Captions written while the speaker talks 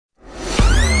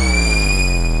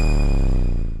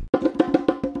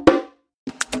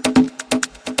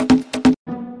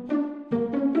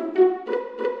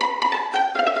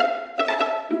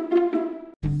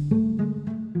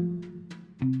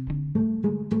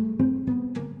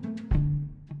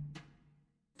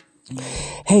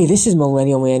Hey, this is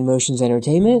Millennial Man Motions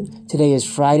Entertainment. Today is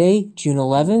Friday, June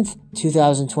 11th,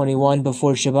 2021,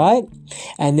 before Shabbat,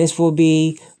 and this will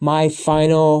be my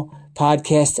final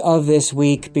podcast of this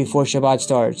week before Shabbat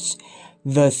starts.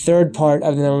 The third part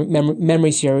of the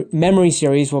memory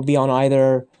series will be on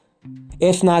either,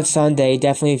 if not Sunday,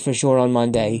 definitely for sure on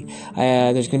Monday.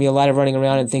 There's going to be a lot of running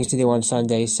around and things to do on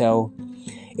Sunday, so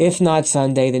if not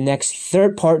Sunday, the next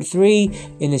part 3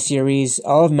 in the series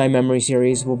of my memory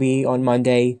series will be on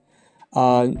Monday,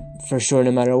 for sure,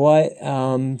 no matter what.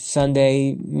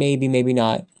 Sunday, maybe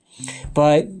not.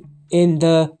 But in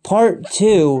the part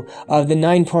 2 of the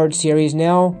 9-part series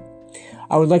now,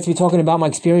 I would like to be talking about my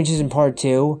experiences in part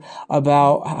 2,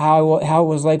 about how it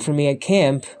was like for me at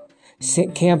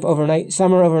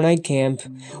summer overnight camp,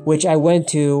 which I went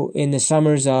to in the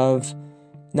summers of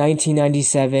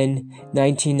 1997,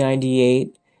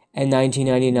 1998, and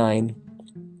 1999.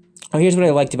 Oh, here's what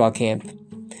I liked about camp.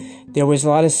 There was a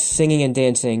lot of singing and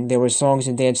dancing. There were songs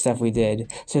and dance stuff we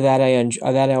did, so that I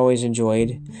always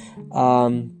enjoyed.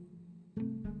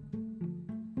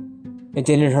 It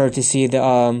didn't hurt to see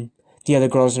the other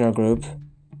girls in our group.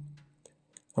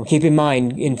 Keep in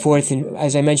mind,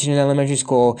 as I mentioned in elementary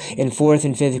school, in 4th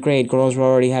and 5th grade, girls were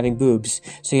already having boobs.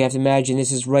 So you have to imagine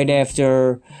this is right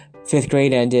after 5th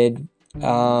grade ended,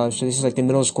 so this is like the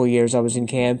middle school years I was in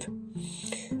camp.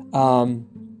 I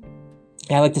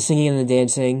like the singing and the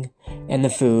dancing and the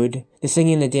food. The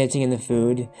singing and the dancing and the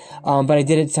food. But I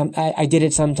did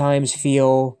it sometimes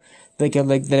feel like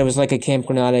that it was like a Camp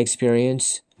Granada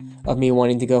experience of me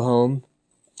wanting to go home.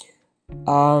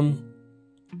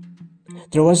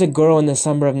 There was a girl in the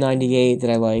summer of 98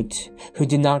 that I liked who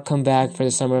did not come back for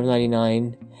the summer of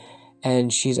 99,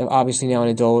 and she's obviously now an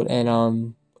adult, and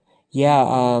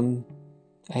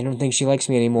I don't think she likes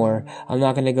me anymore. I'm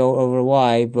not going to go over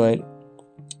why, but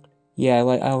yeah,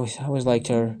 I always liked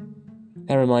her.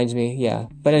 That reminds me, yeah.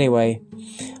 But anyway,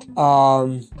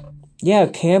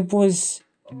 camp was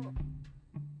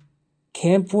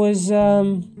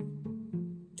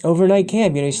overnight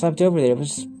camp. You slept over there. It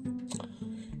was,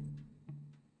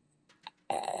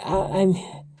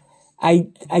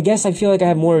 I guess I feel like I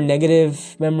have more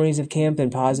negative memories of camp than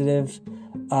positive.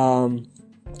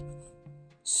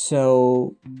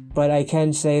 But I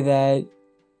can say that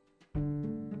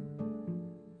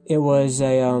it was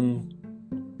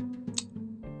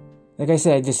like I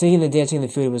said, the singing, the dancing, and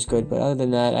the food was good, but other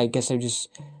than that, I guess I just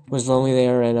was lonely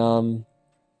there, and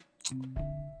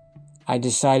I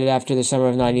decided after the summer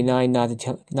of 99 not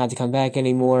to come back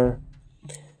anymore.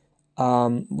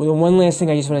 One last thing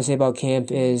I just want to say about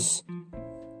camp is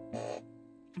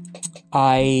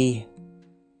my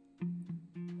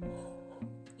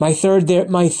third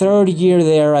year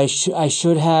there, I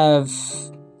should have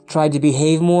tried to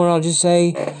behave more. I'll just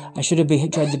say I should have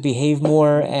tried to behave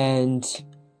more and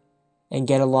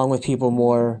get along with people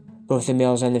more, both the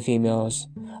males and the females.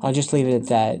 I'll just leave it at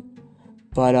that.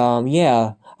 But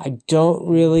I don't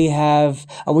really have.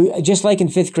 Just like in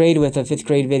 5th grade with a 5th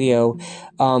grade video,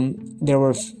 there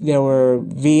were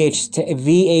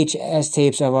VHS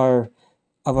tapes of our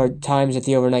times at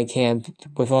the overnight camp,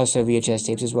 with also VHS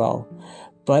tapes as well.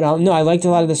 But no, I liked a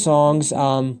lot of the songs.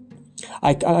 I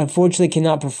unfortunately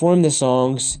cannot perform the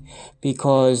songs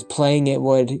because playing it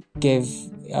would give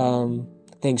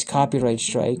things copyright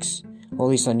strikes, or at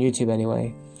least on YouTube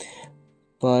anyway.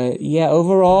 But yeah,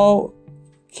 overall,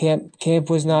 camp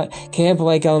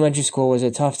like elementary school was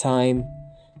a tough time,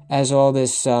 as all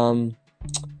this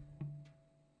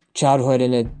childhood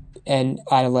and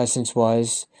adolescence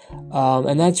was.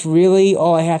 And that's really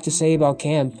all I have to say about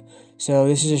camp. So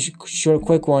this is a short,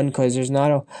 quick one, because there's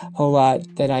not a whole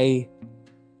lot that I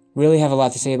really have a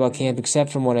lot to say about camp,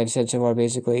 except from what I've said so far,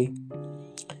 basically.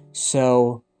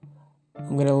 So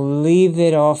I'm going to leave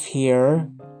it off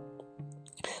here.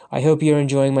 I hope you're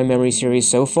enjoying my memory series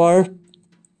so far.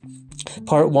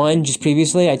 Part 1, just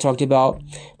previously, I talked about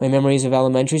my memories of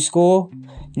elementary school.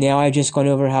 Now I've just gone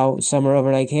over how summer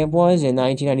overnight camp was in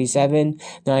 1997,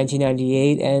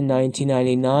 1998, and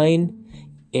 1999.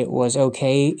 It was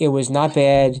okay. It was not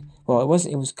bad. Well, it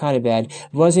was kind of bad.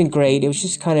 It wasn't great. It was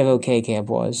just kind of okay, camp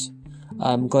was.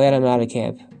 I'm glad I'm out of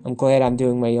camp. I'm glad I'm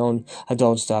doing my own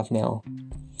adult stuff now.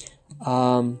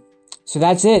 So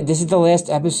that's it. This is the last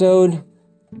episode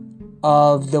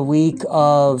of the week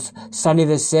of Sunday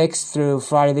the 6th through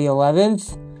Friday the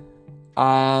 11th.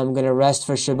 I'm going to rest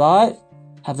for Shabbat.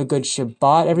 Have a good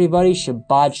Shabbat, everybody.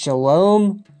 Shabbat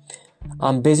Shalom.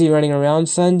 I'm busy running around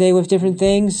Sunday with different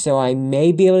things, so I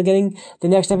may be able to get the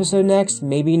next episode next,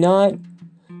 maybe not.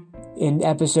 In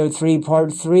episode 3,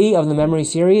 part 3 of the memory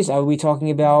series, I will be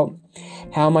talking about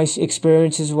how my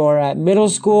experiences were at middle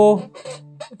school,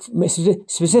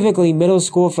 specifically middle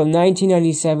school from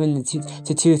 1997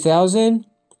 to 2000.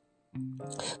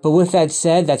 But with that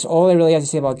said, that's all I really have to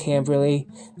say about camp, really.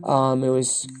 It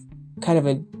was kind of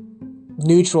a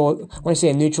neutral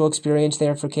experience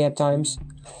there for camp times.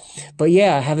 But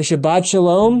yeah, have a Shabbat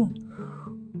Shalom,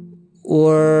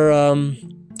 or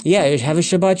have a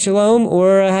Shabbat Shalom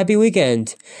or a happy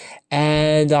weekend.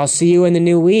 And I'll see you in the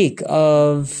new week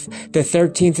of the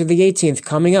 13th or the 18th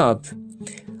coming up.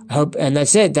 And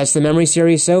that's it. That's the memory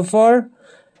series so far.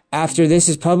 After this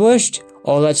is published,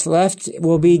 all that's left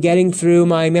will be getting through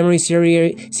my memory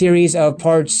series of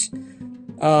parts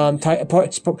and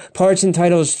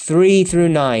titles 3 through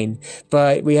 9.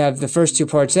 But we have the first 2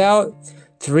 parts out,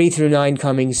 3 through 9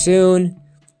 coming soon.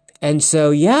 And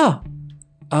so, yeah.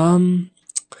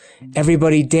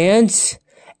 Everybody dance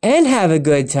and have a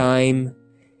good time.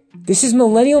 This is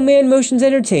Millennial Man Motions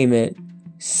Entertainment,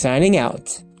 signing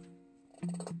out.